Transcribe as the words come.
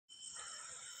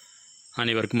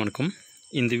அனைவருக்கும் வணக்கம்.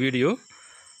 இந்த வீடியோ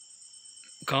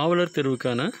காவலர்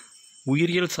தேர்வுக்கான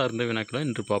உயிரியல் சார்ந்த வினாக்களை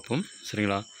இன்று பார்ப்போம்.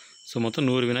 சரிங்களா? ஸோ மொத்தம்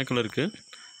 100 வினாக்கள் இருக்குது.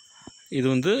 இது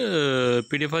வந்து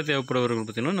பிடிஎஃபாக தேவைப்படுறவர்கள்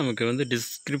பார்த்திங்கன்னா நமக்கு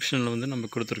டிஸ்கிரிப்ஷனில் நம்ம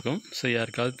கொடுத்துருக்கோம். ஸோ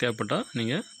யாருக்காவது தேவைப்பட்டால்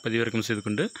நீங்கள் பதிவிறக்கம் செய்து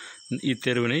கொண்டு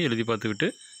இத்தேர்வினை எழுதி பார்த்துக்கிட்டு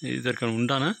இதற்கான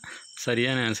உண்டான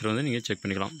சரியான ஆன்சரை நீங்கள் செக்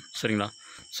பண்ணிக்கலாம். சரிங்களா?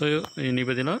 ஸோ இன்றைக்கி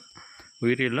பார்த்திங்கன்னா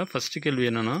உயிரியலில் ஃபஸ்ட்டு கேள்வி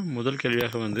என்னென்னா, முதல்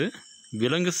கேள்வியாக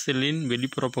விலங்கு செல்லின்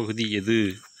வெளிப்புற பகுதி எது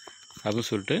அப்படின்னு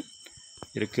சொல்லிட்டு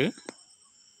இருக்குது.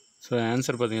 ஸோ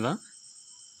ஆன்சர் பார்த்திங்கன்னா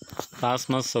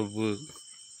பிளாஸ்மா சவ்வு.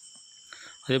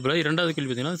 அதே போல் இரண்டாவது கேள்வி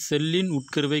பார்த்திங்கன்னா, செல்லின்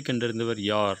உட்கருவை கண்டறிந்தவர்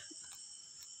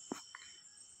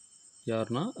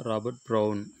யார்னா ராபர்ட்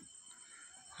ப்ரவுன்.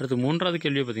 அடுத்து மூன்றாவது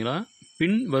கேள்வி பார்த்திங்கன்னா,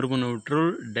 பின் வருவனவற்றுள்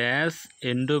டேஸ்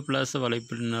எண்டோபிளாச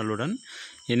வலைப்பின்னலுடன்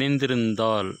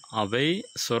இணைந்திருந்தால் அவை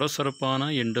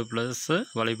சொரசொரப்பான எண்டோபிளாச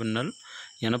வலைப்பின்னல்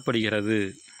எனப்படுகிறது.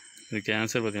 இதுக்கு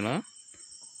ஆன்சர் பார்த்திங்கன்னா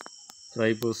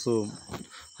ரைபோசோம்.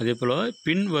 அதே போல்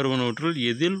பின் வருவனவற்றுள்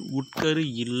எதில் உட்கரு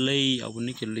இல்லை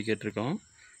அப்படின்னு கேள்வி கேட்டிருக்கோம்.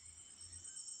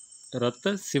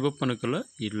 இரத்த சிவப்பணுக்களில்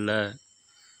இல்லை.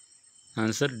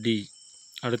 Answer D.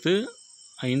 அடுத்து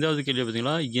ஐந்தாவது கேள்வி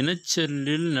பார்த்திங்கன்னா,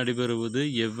 இனச்செல்லில் நடைபெறுவது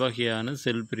எவ்வகையான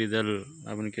செல் பிரிதல்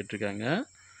அப்படின்னு கேட்டிருக்காங்க.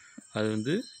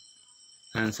 அது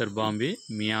ஆன்சர் பாம்பே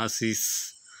மியாசிஸ்.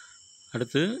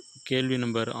 அடுத்து கேள்வி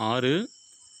நம்பர் 6,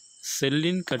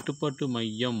 செல்லின் கட்டுப்பாட்டு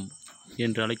மையம்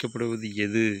என்று அழைக்கப்படுவது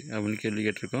எது அப்படின்னு கேள்வி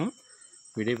கேட்டிருக்கோம்.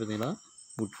 விடை பார்த்திங்கன்னா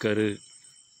உட்கரு.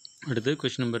 அடுத்து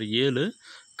கொஸ்டின் நம்பர் 7,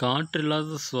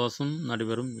 காற்றில்லாத சுவாசம்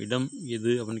நடைபெறும் இடம்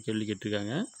எது அப்படின்னு கேள்வி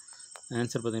கேட்டிருக்காங்க.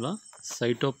 ஆன்சர் பார்த்திங்கன்னா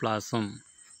சைட்டோபிளாசம்.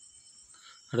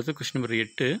 அடுத்து கொஸ்டின் நம்பர்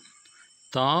 8,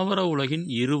 தாவர உலகின்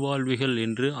இருவாழ்விகள்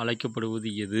என்று அழைக்கப்படுவது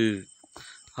எது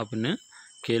அப்படின்னு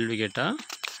கேள்வி கேட்டால்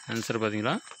ஆன்சர்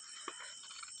பார்த்திங்கன்னா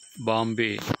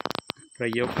பாம்பே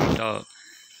ப்ரையோபிட்டா.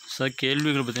 ஸோ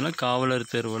கேள்விகள் பார்த்திங்கன்னா காவலர்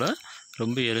தேர்வில்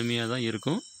ரொம்ப எளிமையாக தான்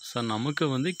இருக்கும். ஸோ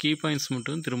நமக்கு கீ பாயிண்ட்ஸ்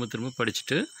மட்டும் திரும்ப திரும்ப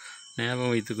படிச்சுட்டு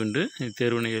ஞாபகம் வைத்துக்கொண்டு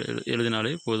தேர்வினை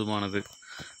எழுதினாலே போதுமானது.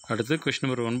 அடுத்து கொஸ்டின்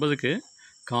நம்பர் 9க்கு,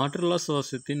 காற்றில்லா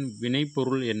சுவாசத்தின்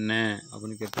வினைப்பொருள் என்ன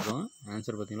அப்படின்னு கேட்டிருக்கோம்.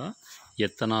 ஆன்சர் பார்த்திங்கன்னா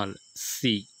எத்தனால்,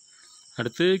 சி.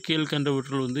 அடுத்து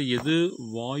கீழ்கண்டவற்றுள் எது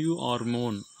வாயு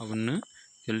ஹார்மோன் அப்படின்னு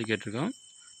கேள்வி கேட்டிருக்கோம்.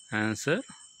 Answer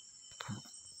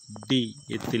D,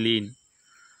 ethylene.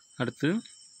 அடுத்து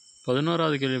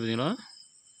 11வது கேள்வி பார்த்திங்கன்னா,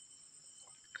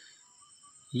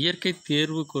 இயற்கை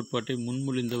தேர்வு கோட்பாட்டை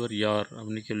முன்மொழிந்தவர் யார்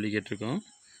அப்படின்னு கேள்வி கேட்டிருக்கோம்.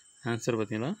 ஆன்சர்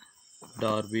பார்த்திங்கன்னா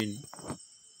டார்வின்.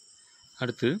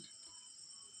 அடுத்து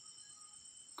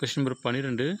கொஸ்டின் நம்பர்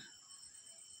 12,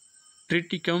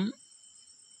 ட்ரிட்டிகம்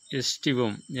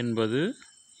எஸ்டிவம் என்பது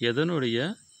எதனுடைய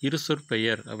இருசொற்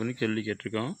பெயர் அப்படின்னு கேள்வி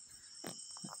கேட்டிருக்கோம்.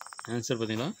 ஆன்சர்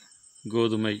பார்த்திங்கன்னா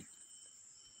கோதுமை.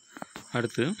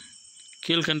 அடுத்து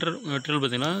கீழ்கண்டவற்றில்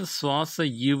பார்த்திங்கன்னா சுவாச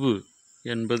ஈவு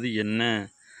என்பது என்ன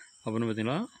அப்படின்னு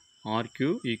பார்த்திங்கன்னா ஆர்கியூ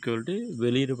ஈக்குவல் டு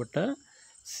வெளியிடப்பட்ட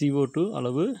CO2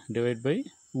 அளவு டிவைட் பை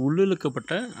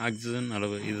உள்ளிழுக்கப்பட்ட ஆக்சிஜன்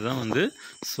அளவு. இதுதான்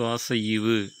சுவாச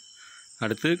ஈவு.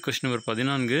 அடுத்து கொஸ்டின் நம்பர்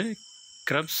 14,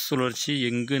 கிரப்ஸ் சுழற்சி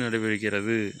எங்கு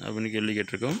நடைபெறுகிறது அப்படின்னு கேள்வி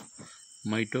கேட்டிருக்கோம்.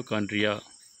 மைட்டோகாண்ட்ரியா.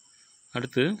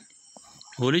 அடுத்து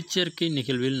ஒளிச்சேர்க்கை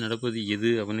நிகழ்வில் நடப்பது எது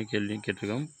அப்படின்னு கேள்வி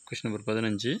கேட்டிருக்கோம். கொஸ்டின் நம்பர்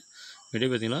 15, விடை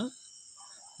பார்த்திங்கன்னா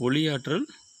ஒளியாற்றல்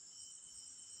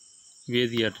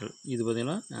வேதியாற்றல். இது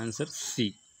பார்த்திங்கன்னா ஆன்சர் சி.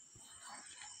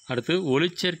 அடுத்து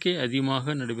ஒளிச்சேர்க்கை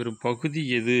அதிகமாக நடைபெறும் பகுதி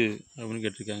எது அப்படின்னு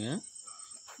கேட்டிருக்காங்க.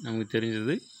 நமக்கு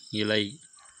தெரிஞ்சது இலை.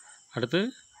 அடுத்து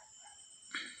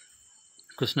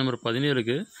கொஸ்டின் நம்பர்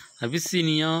 17க்கு,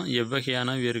 அபிசீனியா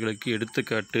எவ்வகையான வேர்களுக்கு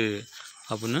எடுத்துக்காட்டு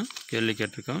அப்படின்னு கேள்வி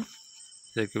கேட்டிருக்கோம்.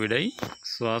 இதற்கு விடை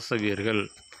சுவாச வேர்கள்.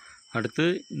 அடுத்து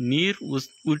நீர்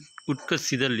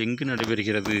உட்கசிதல் எங்கு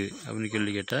நடைபெறுகிறது அப்படின்னு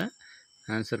கேள்வி கேட்டால்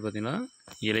ஆன்சர் பார்த்திங்கன்னா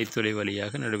இலைத்துளை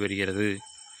வழியாக நடைபெறுகிறது.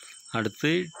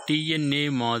 அடுத்து DNA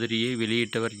மாதிரியை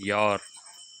வெளியிட்டவர் யார்?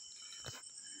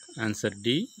 Answer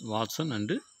D, Watson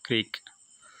and Greek.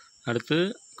 அடுத்து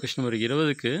கொஸ்டின் நம்பர்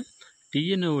 20க்கு,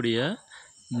 DNA உடைய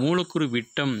மூலக்கூறு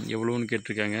விட்டம் எவ்வளோன்னு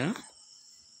கேட்டிருக்காங்க.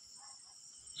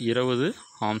 20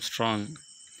 ஆம்ஸ்ட்ராங்.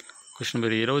 கொஸ்டின்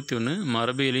நம்பர் 21,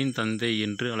 மரபியலின் தந்தை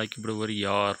என்று அழைக்கப்படுவர்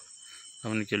யார்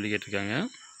அப்படின்னு கேள்வி கேட்டிருக்காங்க.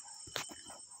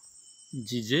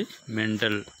 GJ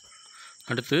mental.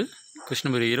 அடுத்து கொஸ்டின்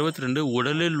நம்பர் 22,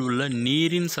 உடலில் உள்ள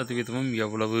நீரின் சதவீதம்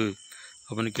எவ்வளவு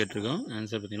அப்படின்னு கேட்டிருக்கோம்.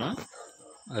 ஆன்சர் பார்த்திங்கன்னா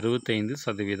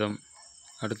 65%.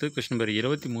 அடுத்து கொஸ்டின் நம்பர்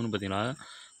 23 பார்த்திங்கன்னா,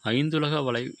 ஐந்துலக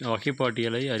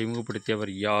வகைப்பாட்டியலை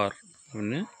அறிமுகப்படுத்தியவர் யார்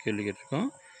அப்படின்னு கேள்வி கேட்டிருக்கோம்.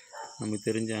 நமக்கு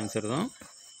தெரிஞ்ச ஆன்சர் தான்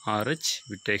RH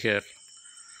விட்டேகர்.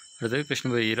 அடுத்து கொஸ்டின்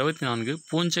நம்பர் 24,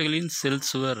 பூஞ்சைகளின் செல்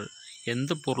சுவர்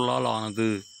எந்த பொருளால் ஆனது?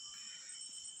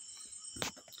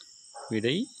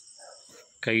 விடை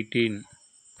கைட்டின்.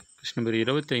 கொஸ்டின் நம்பர்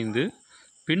 25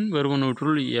 பின்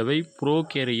வருவனவற்றுள் எவை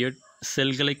ப்ரோகேரியட்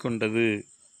செல்களை கொண்டது?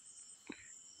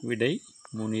 விடை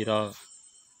முனிரா.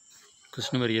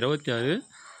 கொஸ்டின் நம்பர் 26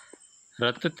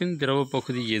 இரத்தத்தின் திரவ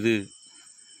பகுதி எது?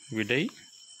 விடை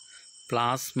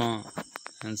பிளாஸ்மா.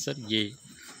 Answer A.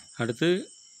 அடுத்து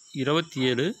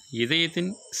 27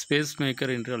 இதயத்தின் ஸ்பேஸ்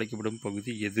மேக்கர் என்று அழைக்கப்படும்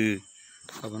பகுதி எது?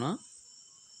 அப்படின்னா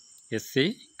எஸ்ஏ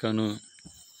கணு.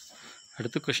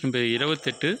 அடுத்து கொஸ்டின் நம்பர்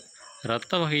 28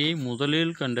 இரத்த வகையை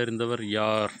முதலில் கண்டறிந்தவர்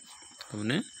யார்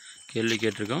அப்படின்னு கேள்வி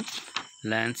கேட்டிருக்கோம்.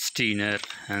 லான்ஸ்டீனர்.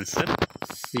 Answer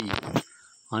C.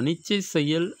 அனிச்சை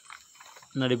செயல்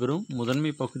நடைபெறும்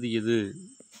முதன்மை பகுதி எது?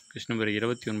 கொஸ்டின் நம்பர்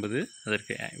 29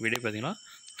 அதற்கு விடை பார்த்தீங்கன்னா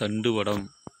தண்டுவடம்.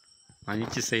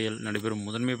 அனிச்சை செயல் நடைபெறும்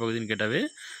முதன்மை பகுதின்னு கேட்டாவே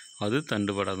அது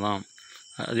தண்டுவடம் தான்.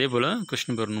 அதே போல்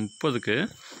கொஸ்டின் நம்பர் 30க்கு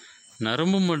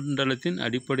நரம்பு மண்டலத்தின்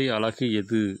அடிப்படை அலகு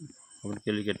எது அப்படின்னு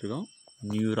கேள்வி கேட்டிருக்கோம்.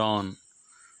 நியூரான்.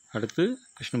 அடுத்து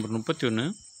கொஸ்டின் நம்பர் 31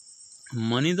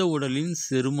 மனித உடலின்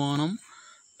செரிமானம்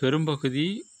பெரும்பகுதி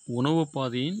உணவு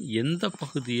பாதையின் எந்த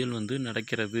பகுதியில்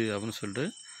நடக்கிறது அப்படின்னு சொல்லிட்டு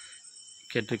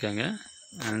கேட்டிருக்காங்க.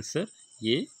 ஆன்சர்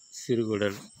ஏ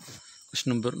சிறுகுடல்.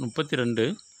 கொஸ்டின் நம்பர் 32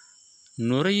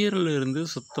 நுரையீரலிருந்து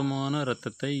சுத்தமான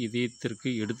இரத்தத்தை இதயத்திற்கு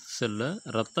எடுத்து செல்ல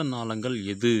இரத்த நாளங்கள்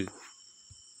எது?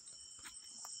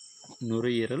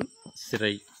 நுரையீரல்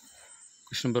சிரை.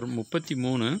 கொஸ்டின் நம்பர்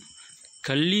 33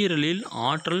 கல்லீரலில்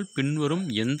ஆற்றல் பின்வரும்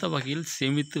எந்த வகையில்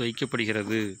சேமித்து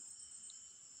வைக்கப்படுகிறது?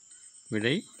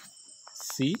 விடை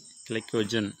சி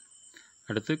கிளைக்கோஜன்.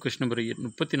 அடுத்து கொஸ்டின் நம்பர்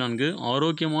 34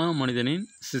 ஆரோக்கியமான மனிதனின்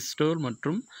சிஸ்டோல்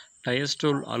மற்றும்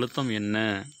டயஸ்டோல் அழுத்தம் என்ன?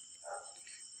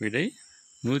 விடை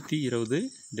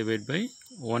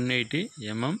 120/180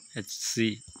 mmHg.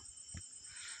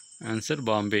 Answer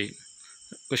Bombay.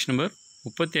 Question number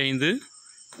 35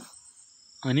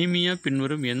 anaemia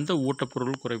பின்வரும் எந்த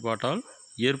ஊட்டப்பொருள் குறைபாட்டால்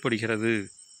ஏற்படுகிறது?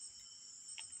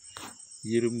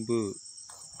 இரும்பு.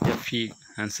 Fe.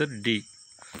 Answer D.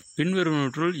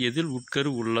 பின்வருவனவற்றுள் எதில் உட்கரு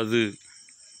உள்ளது?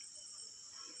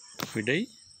 விடை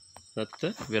இரத்த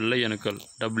வெள்ளை அணுக்கள்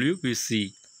WBC.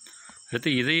 அடுத்து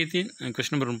இதயத்தின்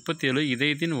கொஸ்டின் நம்பர் 37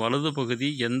 இதயத்தின் வலது பகுதி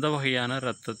எந்த வகையான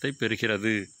இரத்தத்தை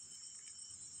பெறுகிறது?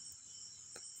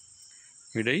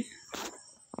 விடை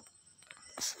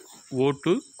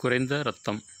O2 குறைந்த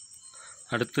இரத்தம்.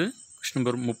 அடுத்து கொஸ்டின்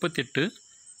நம்பர் 38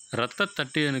 இரத்த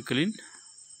தட்டை அணுக்களின்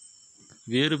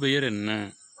வேறு பெயர் என்ன?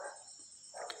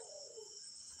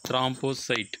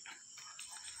 த்ராம்போசைட்.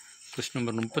 கொஸ்டின்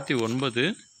நம்பர் 39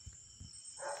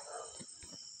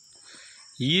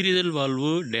 ஈரிதழ்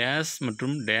வாழ்வு டேஸ்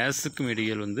மற்றும் டேஸுக்கும்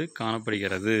இடையில்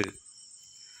காணப்படுகிறது.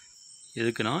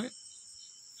 எதுக்குன்னா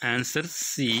ஆன்சர்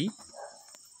சி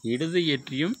இடது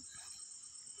ஏற்றியம்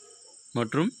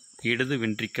மற்றும் இடது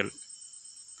வென்ட்ரிக்கல்.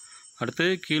 அடுத்து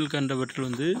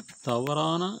கீழ்கண்டவற்றில்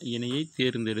தவறான இணையை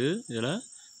தேர்ந்தெடு. இதில்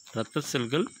இரத்த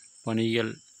செல்கள்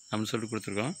பணிகள் அப்படின்னு சொல்லி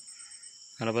கொடுத்துருக்கோம்.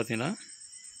 அதில் பார்த்தீங்கன்னா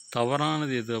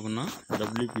தவறானது எது அப்படின்னா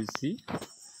WBC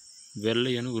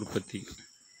வெள்ளை அணு உற்பத்தி.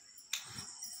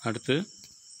 அடுத்து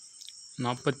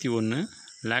 41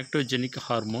 லாக்டோஜெனிக்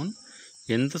ஹார்மோன்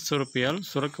எந்த சுரப்பியால்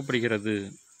சுரக்கப்படுகிறது?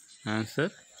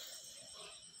 Answer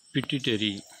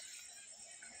pituitary.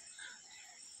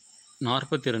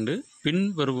 42 பின்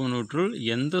வருவனவற்றுள்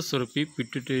எந்த சுரப்பி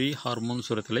பிட்யூட்டரி ஹார்மோன்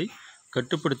சுரத்தலை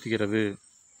கட்டுப்படுத்துகிறது?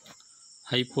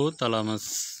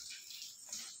 ஹைப்போதலாமஸ்.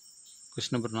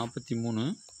 கொஸ்டின் நம்பர் 43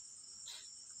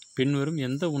 பின்வரும்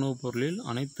எந்த உணவுப் பொருளில்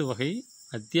அனைத்து வகை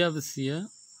அத்தியாவசிய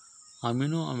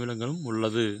அமினோ அமிலங்களும்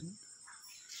உள்ளது?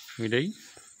 விடை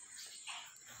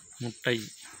முட்டை.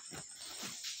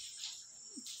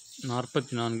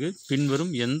 44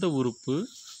 பின்வரும் எந்த உறுப்பு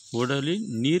உடலில்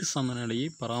நீர் சமநிலையை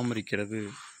பராமரிக்கிறது?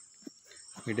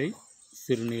 விடை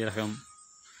சிறுநீரகம்.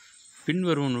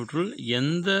 பின்வருவனவற்றுள்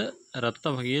எந்த இரத்த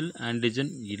வகையில்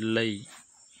ஆன்டிஜன் இல்லை?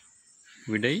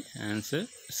 விடை ஆன்சர்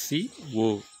CO.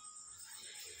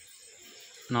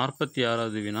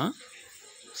 46வது வினா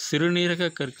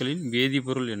சிறுநீரக கற்களின்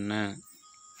வேதிப்பொருள் என்ன?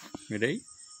 விடை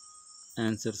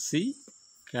ஆன்சர் சி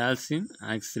கால்சியம்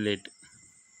ஆக்சிலேட்.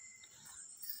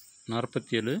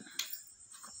 47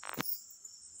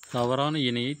 தவறான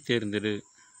இணையை தேர்ந்தெடு.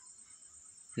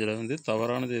 இதில்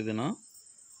தவறானது எதுனா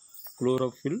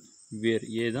குளோரோஃபில் வேர்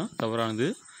ஏ தான் தவறானது.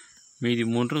 மீதி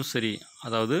மூன்றும் சரி.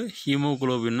 அதாவது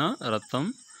ஹீமோகுளோபின்னா ரத்தம்,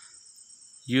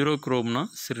 யூரோக்ரோம்னா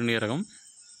சிறுநீரகம்,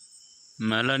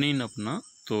 மெலனின் அப்படின்னா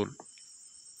தோல்.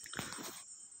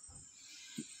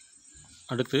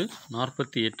 அடுத்து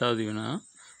 48வது வினா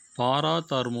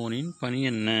பாராதார்மோனின் பணி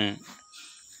என்ன?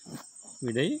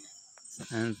 விடை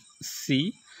சி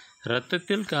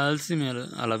இரத்தத்தில் கால்சியம்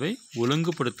அளவை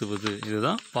ஒழுங்குபடுத்துவது.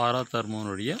 இதுதான்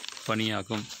பாராதார்மோனுடைய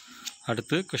பணியாகும்.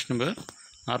 அடுத்து கொஸ்டின் நம்பர்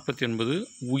 49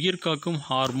 உயிர் காக்கும்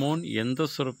ஹார்மோன் எந்த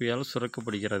சுரப்பியால்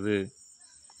சுரக்கப்படுகிறது?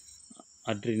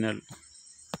 அட்ரினல்.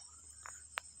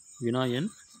 வினா எண்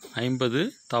 50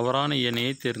 தவறான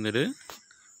எண்ணையை தேர்ந்தெடு.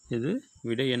 இது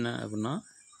விடை என்ன அப்படின்னா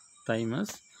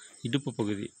தைமஸ், இடுப்பு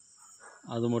பகுதி.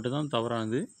 அது மட்டும்தான்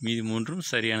தவறானது, மீதி மூன்றும்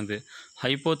சரியானது.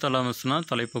 ஹைப்போதலாமஸ்னால்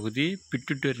தலைப்பகுதி,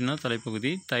 பிட்யூட்டரினா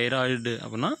தலைப்பகுதி, தைராய்டு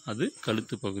அப்படின்னா அது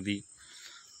கழுத்து பகுதி.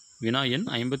 வினா எண்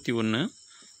 51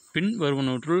 பின்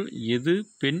வருவனவற்றுள் எது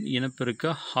பெண்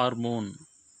இனப்பெருக்க ஹார்மோன்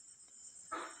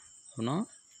அப்படின்னா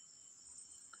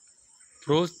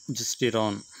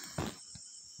ப்ரோஜெஸ்டிரான்.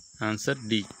 Answer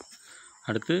D.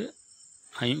 அடுத்து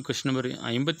கொஸ்டின் நம்பர்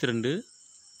 52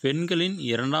 பெண்களின்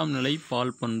இரண்டாம் நிலை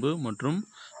பால் பண்பு மற்றும்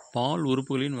பால்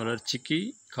உறுப்புகளின் வளர்ச்சிக்கு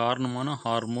காரணமான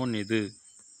ஹார்மோன் எது?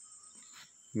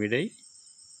 விடை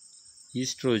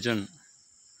ஈஸ்ட்ரோஜன்.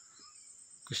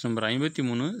 கொஸ்டின் நம்பர்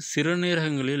 53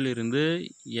 சிறுநீரகங்களில் இருந்து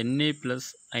Na+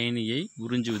 அயனியை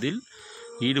உறிஞ்சுவதில்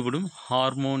ஈடுபடும்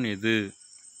ஹார்மோன் எது?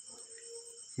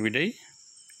 விடை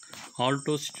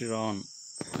ஆல்டோஸ்டிரான்.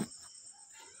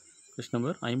 கொஸ்டின்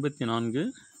நம்பர் 54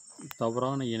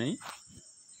 தவறான இணை.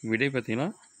 விடை பார்த்தீங்கன்னா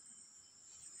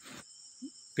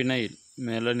பினைல்,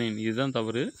 மெலனின். இதுதான்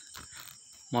தவறு.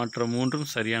 மற்ற மூன்றும்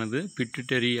சரியானது.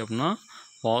 பிட்யூட்டரி அப்படின்னா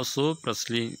வாசோ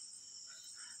பிரஸ்லின்,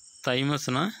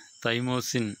 தைமஸ்னா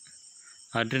தைமோசின்,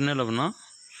 அட்ரினல் அப்படின்னா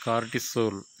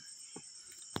கார்டிசோல்.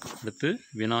 அடுத்து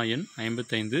வினா எண்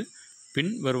 55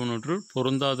 பின் வருவனவற்றுள்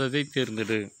பொருந்தாததை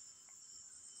தேர்ந்தெடு.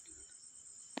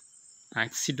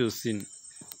 ஆக்சிடோசின்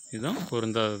இதுதான்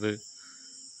பொருந்தாதது.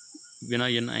 வினா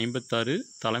எண் 56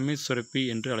 தலைமை சுரப்பி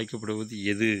என்று அழைக்கப்படுவது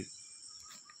எது?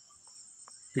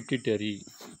 Pituitary.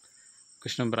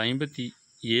 Question number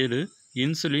 57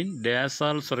 insulin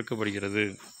டேஸால் சுரக்கப்படுகிறது?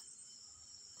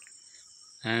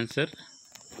 Answer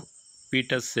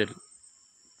beta செல்.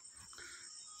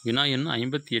 வினா எண்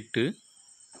 58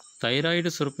 தைராய்டு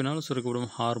சுரப்பினால்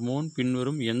சுரக்கப்படும் ஹார்மோன்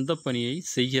பின்வரும் எந்த பணியை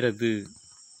செய்கிறது?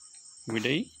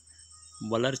 விடை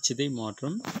வளர்சிதை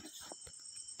மாற்றம்.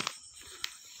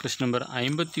 கொஸ்டின் நம்பர்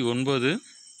 59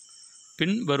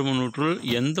 பின் வருவனவற்றுள்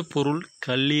எந்த பொருள்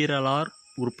கல்லீரலால்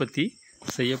உற்பத்தி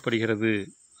செய்யப்படுகிறது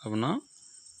அப்படின்னா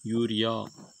யூரியா.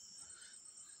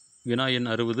 வினா எண்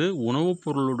 60 உணவுப்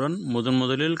பொருளுடன்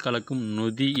முதலில் கலக்கும்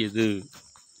நொதி எது?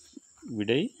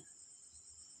 விடை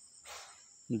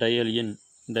டயலின்.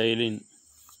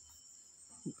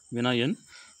 வினா எண்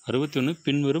 61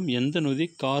 பின்வரும் எந்த நொதி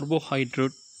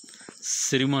கார்போஹைட்ரேட்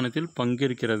செரிமானத்தில்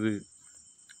பங்கேற்கிறது?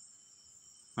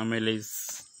 அமைலேஸ்.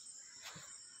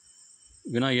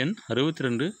 வினா எண்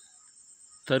 62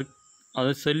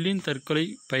 செல்லின் தற்கொலை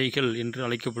பைகள் என்று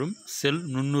அழைக்கப்படும் செல்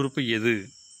நுண்ணுறுப்பு எது?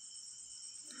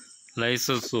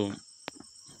 லைசோசோம்.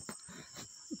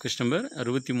 கொஸ்டின் நம்பர்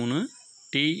 63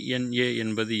 டிஎன்ஏ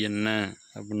என்பது என்ன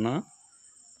அப்படின்னா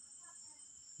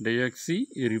deoxy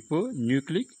ribo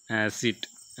nucleic acid.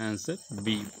 Answer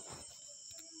B.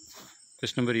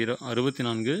 Question number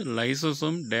 64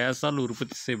 lysosome டேஸால்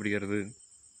உற்பத்தி செய்யப்படுகிறது?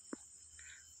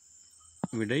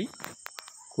 விடை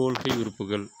கோல்கை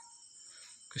உறுப்புகள்.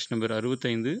 கொஸ்டின் நம்பர்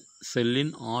 65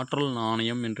 செல்லின் ஆற்றல்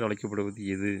நாணயம் என்று அழைக்கப்படுவது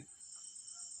எது?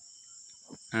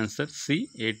 Answer C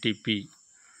ATP.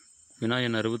 வினா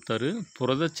எண் 66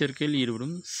 புரதச் சேர்க்கையில்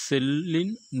ஈடுபடும்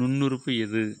செல்லின் நுண்ணுறுப்பு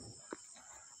எது?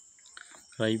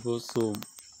 ரைபோசோம்.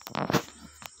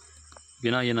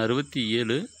 வினா எண்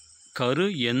 67 கரு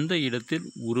எந்த இடத்தில்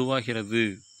உருவாகிறது?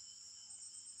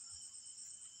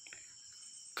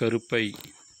 கருப்பை.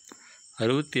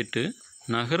 68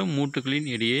 நகரும் மூட்டுகளின்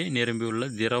இடையே நிரம்பியுள்ள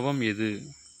திரவம் எது?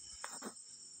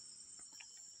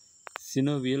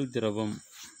 சினோவியல் திரவம்.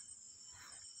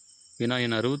 வினா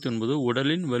எண் 69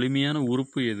 உடலின் வலிமையான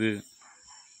உறுப்பு எது?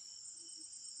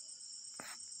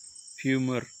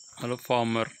 ஃபியூமர் அல்ல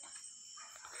ஃபார்மர்.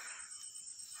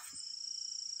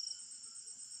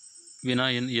 வினா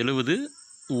எண் 70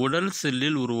 உடல்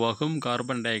செல்லில் உருவாகும்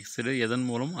கார்பன் டை ஆக்சைடு எதன்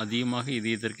மூலம் அதிகமாக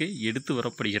இதயத்திற்கு எடுத்து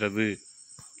வரப்படுகிறது?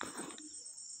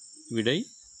 விடை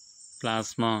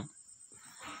பிளாஸ்மா.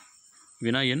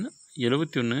 வினா எண்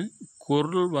 71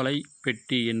 குரல் வலை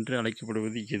பெட்டி என்று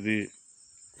அழைக்கப்படுவது எது?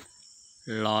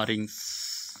 லாரிங்ஸ்.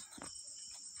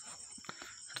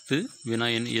 அடுத்து வினா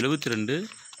எண் 72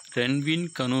 ரென்வின்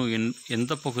கணு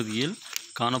எந்த பகுதியில்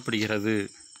காணப்படுகிறது?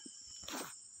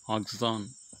 ஆக்சான்.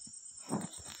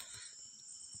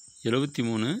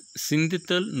 73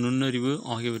 சிந்தித்தல் நுண்ணறிவு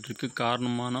ஆகியவற்றிற்கு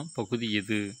காரணமான பகுதி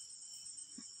எது?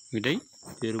 விடை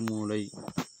பெருமூளை.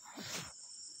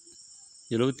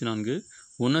 74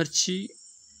 உணர்ச்சி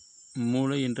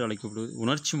மூளை என்று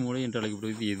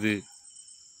அழைக்கப்படுவது எது?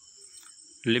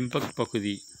 லிம்பக்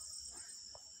பகுதி.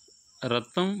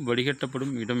 இரத்தம்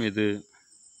வடிகட்டப்படும் இடம் எது?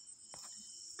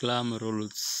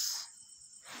 கிளாமருல்ஸ்.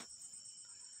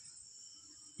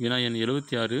 வினா எண்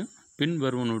 76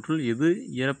 பின்வருவனவற்றுள் எது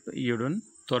இறப்பையுடன்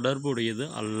தொடர்புடையது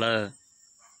அல்ல?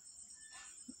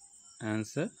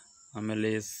 ஆன்சர்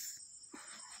அமெலேஸ்.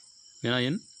 வினா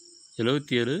எண்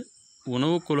 77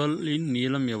 உணவு குழலின்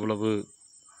நீளம் எவ்வளவு?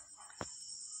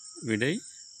 விடை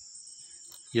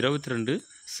 22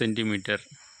 சென்டிமீட்டர்.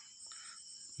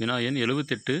 வினா எண்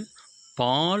 78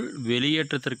 பால்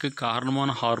வெளியேற்றத்திற்கு காரணமான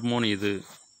ஹார்மோன் எது?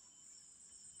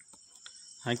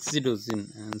 ஆக்சிடோசின்.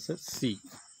 Answer C.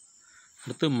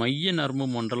 அடுத்து மைய நரம்பு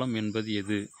மண்டலம் என்பது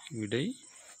எது? விடை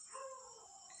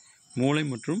மூளை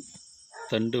மற்றும்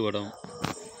தண்டுவடம்.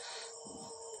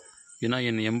 வினா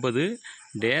எண் 80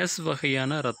 டேஸ்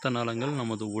வகையான இரத்த நாளங்கள்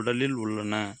நமது உடலில்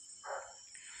உள்ளன?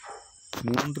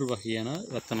 3 வகையான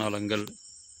இரத்த நாளங்கள்.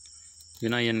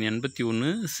 வினா எண் 81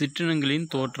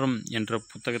 சிற்றினங்களின் தோற்றம் என்ற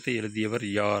புத்தகத்தை எழுதியவர்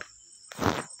யார்?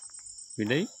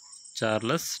 விடை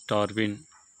சார்லஸ் டார்வின்.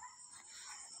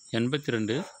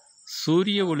 82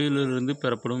 சூரிய ஒளியிலிருந்து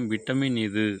பெறப்படும் விட்டமின்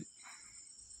எது?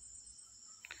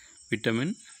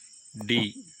 Vitamin D.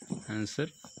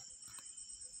 Answer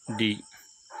D.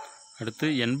 அடுத்து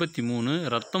 83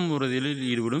 இரத்தம் உறுதியில்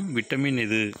ஈடுபடும் விட்டமின்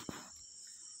எது?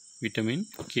 Vitamin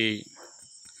K.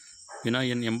 வினா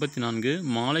எண் 84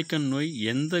 மாலைக்கண் நோய்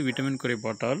எந்த விட்டமின்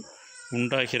குறைபாட்டால்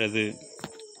உண்டாகிறது?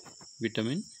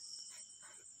 Vitamin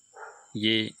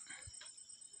A.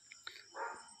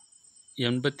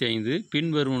 85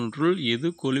 பின்வருவனற்றுள் எது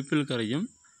கொழுப்பில் கரையும்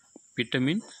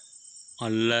விட்டமின்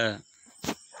அல்ல?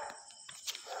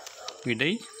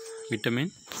 விடை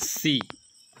விட்டமின் சி.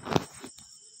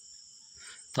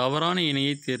 தவறான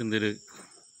இணையை தேர்ந்தெடு.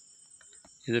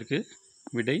 இதற்கு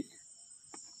விடை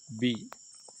பி.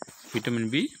 Vitamin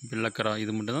B வெள்ளக்கரா.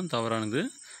 இது மட்டும்தான் தவறானது.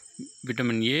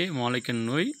 விட்டமின் ஏ மாலைக்கண்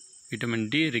நோய், vitamin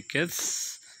D rickets,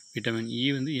 vitamin E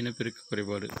இனப்பெருக்க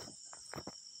குறைபாடு.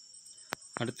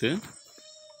 அடுத்து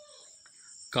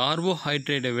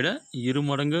கார்போஹைட்ரேட்டை விட 2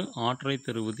 மடங்கு ஆற்றலை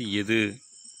தருவது எது?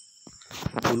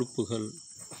 கொழுப்புகள்.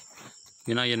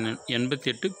 வினா எண்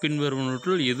 88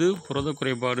 பின்வருவனவற்றுள் எது புரத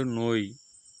குறைபாடு நோய்?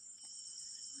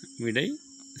 விடை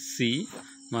சி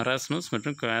மராஸ்மஸ்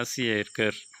மற்றும்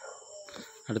குவாசியர்கர்.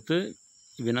 அடுத்து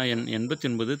வினா எண்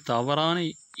 89 தவறான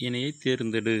இணையை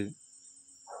தேர்ந்தெடு.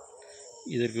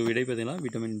 இதற்கு விடை பார்த்தீங்கன்னா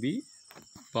விட்டமின் பி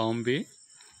பாம்பே,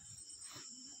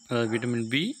 அதாவது விட்டமின்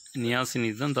பி நியாசின்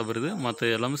இதுதான் தவறுது. மற்ற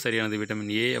எல்லாமே சரியானது.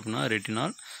 விட்டமின் ஏ அப்படின்னா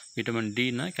ரெட்டினால், விட்டமின்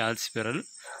டினா கால்சிபெரல்,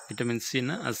 விட்டமின்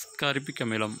சின்னா அஸ்கார்பிக்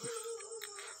அமிலம்.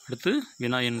 அடுத்து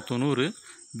வினா எண் 90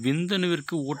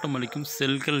 விந்தணுவிற்கு ஊட்டம் அளிக்கும்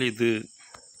செல்கள் எது?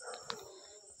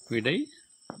 விடை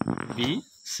பி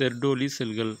செர்டோலி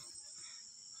செல்கள்.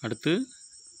 அடுத்து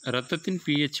இரத்தத்தின்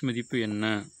pH மதிப்பு என்ன?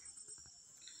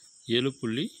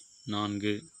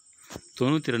 7.4.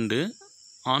 92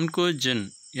 ஆன்கோஜென்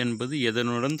என்பது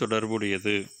எதனுடன்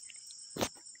தொடர்புடையது?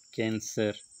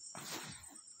 கேன்சர்.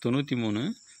 93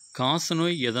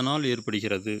 காசநோய் எதனால்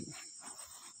ஏற்படுகிறது?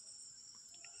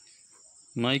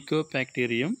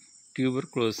 Mycobacterium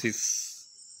tuberculosis.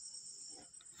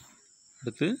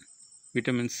 அடுத்து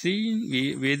விட்டமின் சி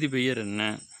வேதிப்பெயர் என்ன?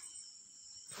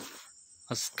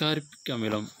 அஸ்கார்பிக்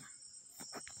அமிலம்.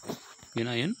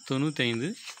 வினா எண் 95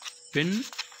 பெண்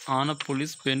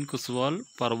ஆனப்போலிஸ் பெண் கொசுவால்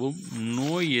பரவும்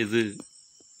நோய் எது?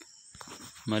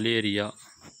 மலேரியா.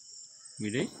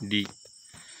 விடை டி.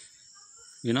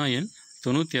 வினா எண்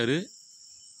 96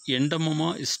 எண்டமமா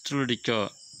ஹிஸ்டோலிடிகா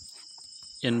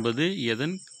என்பது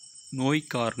எதன் நோய்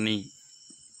காரணி?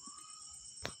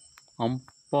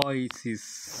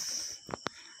 அம்பாய்சிஸ்.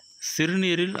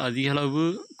 சிறுநீரில் அதிகளவு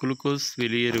குளுக்கோஸ்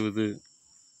வெளியேறுவது?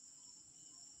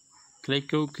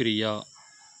 கிளைகோகிரியா.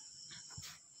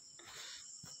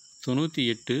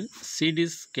 98 சிடி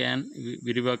ஸ்கேன்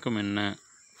விரிவாக்கம் என்ன?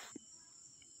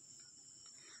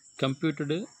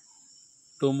 கம்ப்யூட்டடு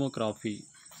டோமோகிராஃபி.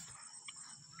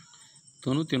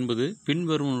 99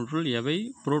 பின்வருவனவற்றுள் எவை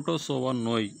புரோட்டோசோவா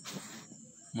நோய்?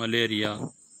 மலேரியா.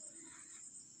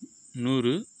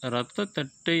 100 இரத்த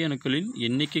தட்டையணுக்களின்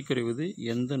எண்ணிக்கை குறைவது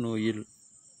எந்த நோயில்?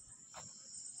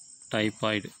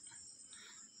 டைபாய்டு.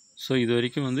 ஸோ இது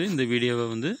வரைக்கும் இந்த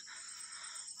வீடியோவை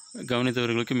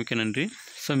கவனித்தவர்களுக்கு மிக்க நன்றி.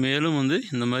 ஸோ மேலும்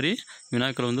இந்த மாதிரி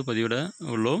வினாக்களை பதிவிட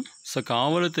உள்ளோம். ஸோ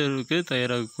காவலர் தேர்வுக்கு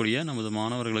தயாராகக்கூடிய நமது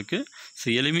மாணவர்களுக்கு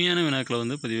எளிமையான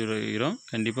வினாக்களை பதிவிடுகிறோம்.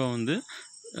 கண்டிப்பாக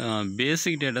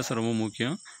பேசிக் டேட்டாஸ் ரொம்ப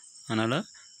முக்கியம். அதனால்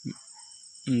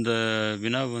இந்த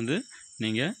வினாவை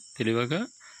நீங்கள் தெளிவாக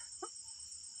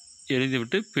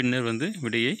எழுதிவிட்டு பின்னர்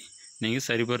விடையை நீங்கள்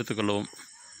சரிபார்த்து கொள்ளவும்.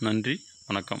 நன்றி,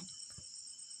 வணக்கம்.